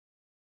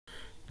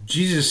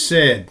Jesus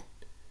said,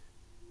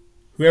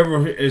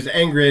 whoever is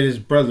angry at his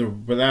brother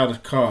without a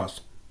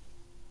cause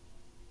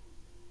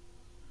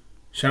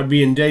shall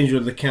be in danger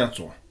of the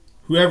council.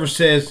 Whoever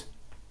says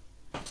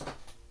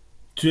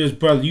to his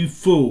brother, you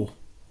fool,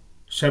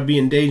 shall be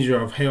in danger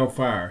of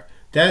hellfire.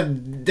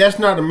 That's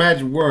not a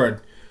magic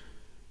word,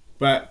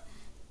 but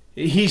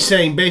he's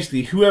saying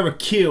basically whoever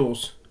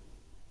kills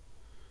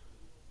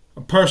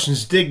a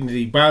person's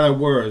dignity by their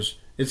words,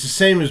 it's the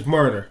same as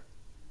murder,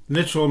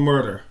 literal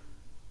murder.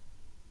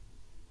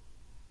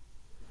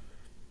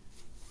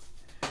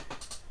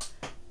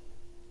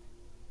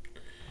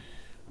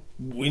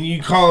 When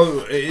you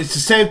call it's the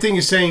same thing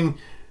as saying,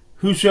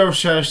 whosoever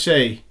shall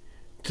say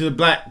to the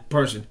black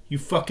person, you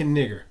fucking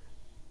nigger.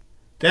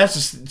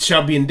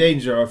 Shall be in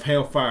danger of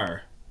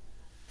hellfire.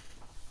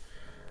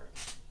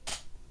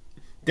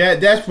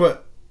 That's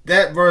what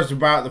that verse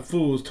about the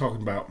fool is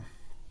talking about.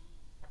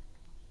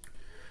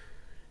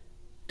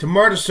 To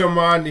murder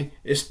somebody,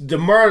 it's the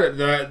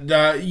murder.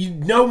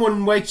 No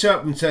one wakes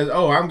up and says,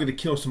 "Oh, I'm going to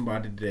kill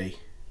somebody today."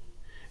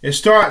 It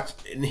starts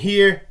in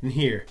here and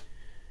here,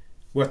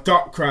 where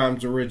thought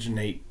crimes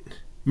originate.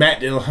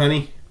 Matt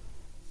Dillahunty.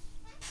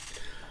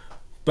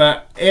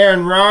 But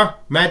Aron Ra,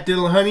 Matt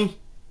Dillahunty,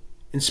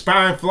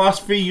 Inspiring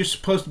Philosophy, you're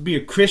supposed to be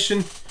a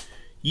Christian.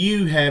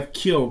 You have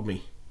killed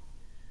me,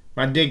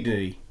 my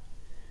dignity.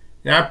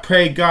 And I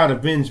pray God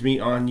avenge me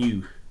on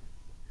you.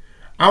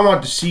 I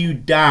want to see you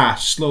die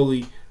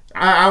slowly.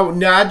 I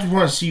just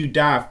want to see you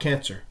die of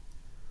cancer.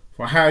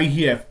 For how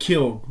you have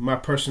killed my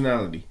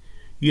personality.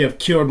 You have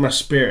killed my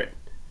spirit.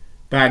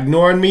 By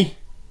ignoring me.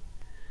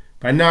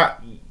 By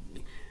not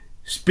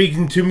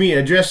speaking to me,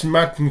 addressing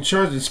my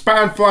concerns.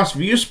 Inspiring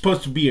Philosophy, you're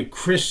supposed to be a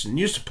Christian.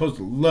 You're supposed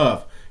to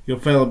love your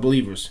fellow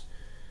believers.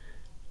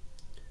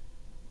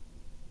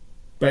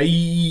 But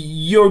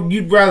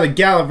you'd rather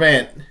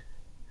gallivant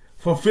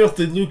for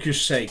filthy lucre's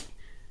sake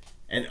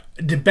and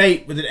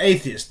debate with an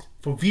atheist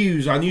for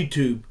views on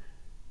YouTube.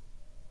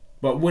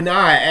 But when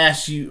I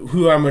ask you,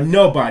 who I'm a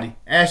nobody,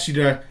 ask you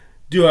to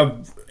do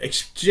a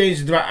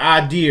exchange of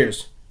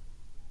ideas,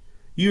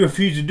 you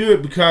refuse to do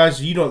it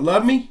because you don't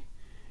love me,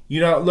 you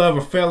don't love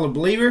a fellow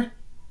believer,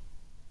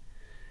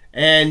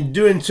 and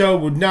doing so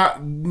would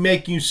not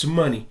make you some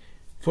money.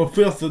 For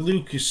filthy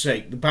lucre's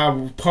sake, the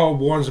Bible Paul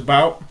warns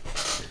about.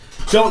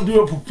 Don't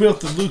do it for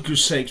filthy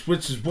lucre's sake,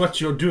 which is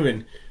what you're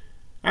doing.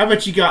 I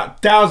bet you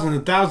got thousands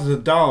and thousands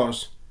of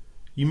dollars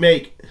you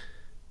make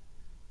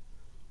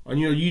on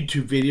your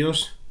YouTube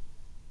videos,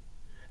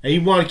 and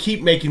you want to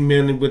keep making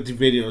money with the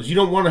videos. You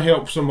don't want to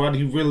help somebody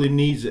who really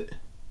needs it.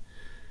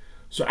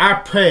 So I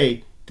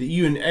pray that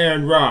you and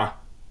Aron Ra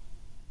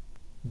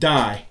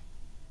die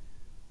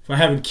for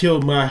having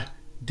killed my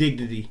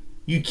dignity.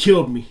 You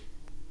killed me.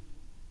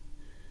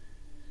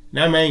 And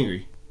I'm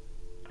angry.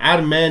 I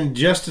demand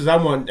justice. I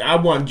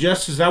want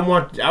justice. I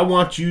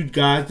want you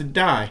guys to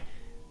die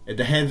at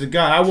the hands of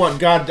God. I want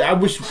God.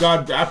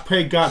 I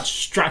pray God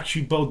strikes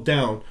you both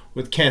down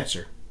with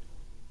cancer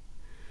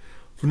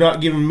for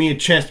not giving me a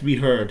chance to be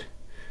heard.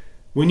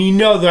 When you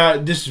know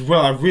that this is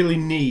what I really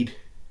need.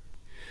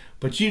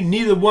 But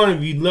neither one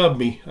of you love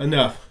me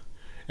enough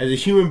as a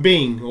human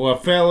being or a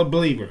fellow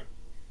believer.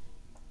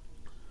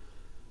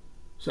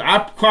 So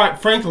quite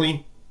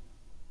frankly,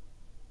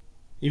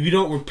 if you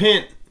don't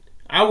repent,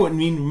 I don't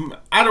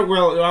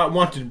really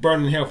want you to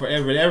burn in hell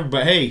forever and ever,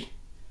 but hey,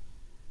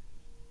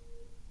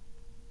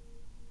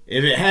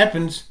 if it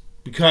happens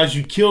because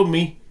you killed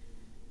me,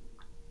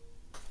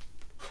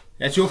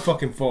 that's your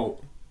fucking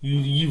fault.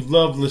 You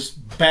loveless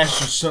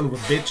bastard son of a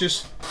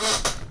bitches.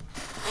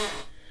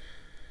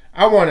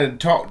 I wanted to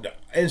talk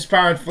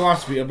Inspiring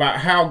Philosophy about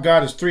how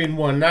God is 3 in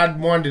 1. And I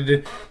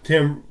wanted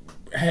to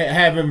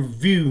have him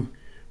view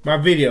my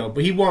video,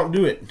 but he won't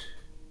do it.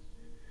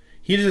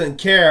 He doesn't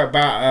care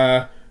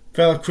about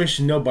fellow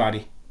Christian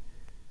nobody.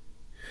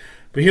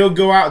 But he'll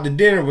go out to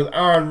dinner with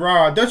Aron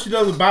Ra. Don't you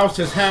know the Bible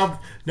says, have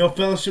no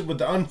fellowship with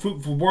the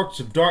unfruitful works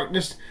of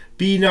darkness.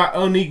 Be not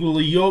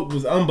unequally yoked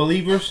with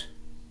unbelievers.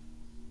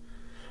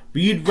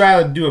 But you'd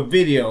rather do a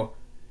video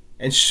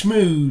and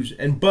schmooze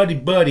and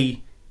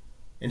buddy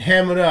and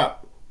ham it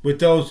up with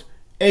those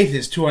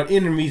atheists who are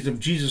enemies of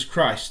Jesus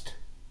Christ.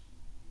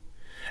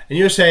 And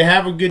you'll say,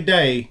 have a good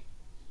day.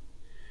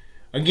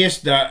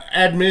 Against the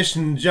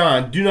admonition of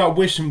John, do not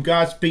wish him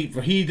Godspeed,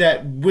 for he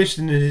that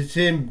wisheth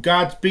him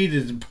Godspeed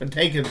is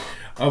partaken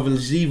of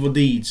his evil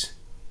deeds.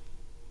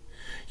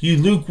 You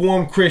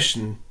lukewarm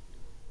Christian,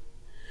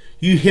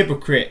 you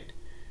hypocrite,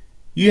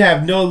 you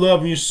have no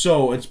love in your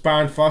soul,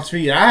 Inspiring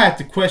Philosophy. I have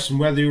to question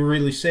whether you're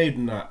really saved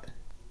or not,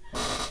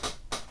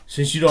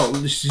 since you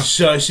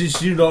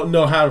don't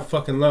know how to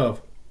fucking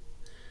love.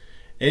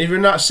 And if you're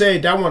not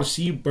saved, I want to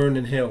see you burn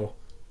in hell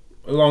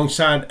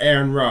alongside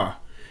Aron Ra.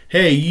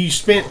 Hey, you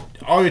spent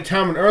all your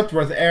time on earth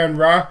with Aron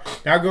Ra.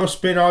 Now go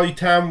spend all your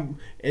time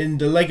in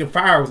the lake of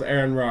fire with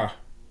Aron Ra.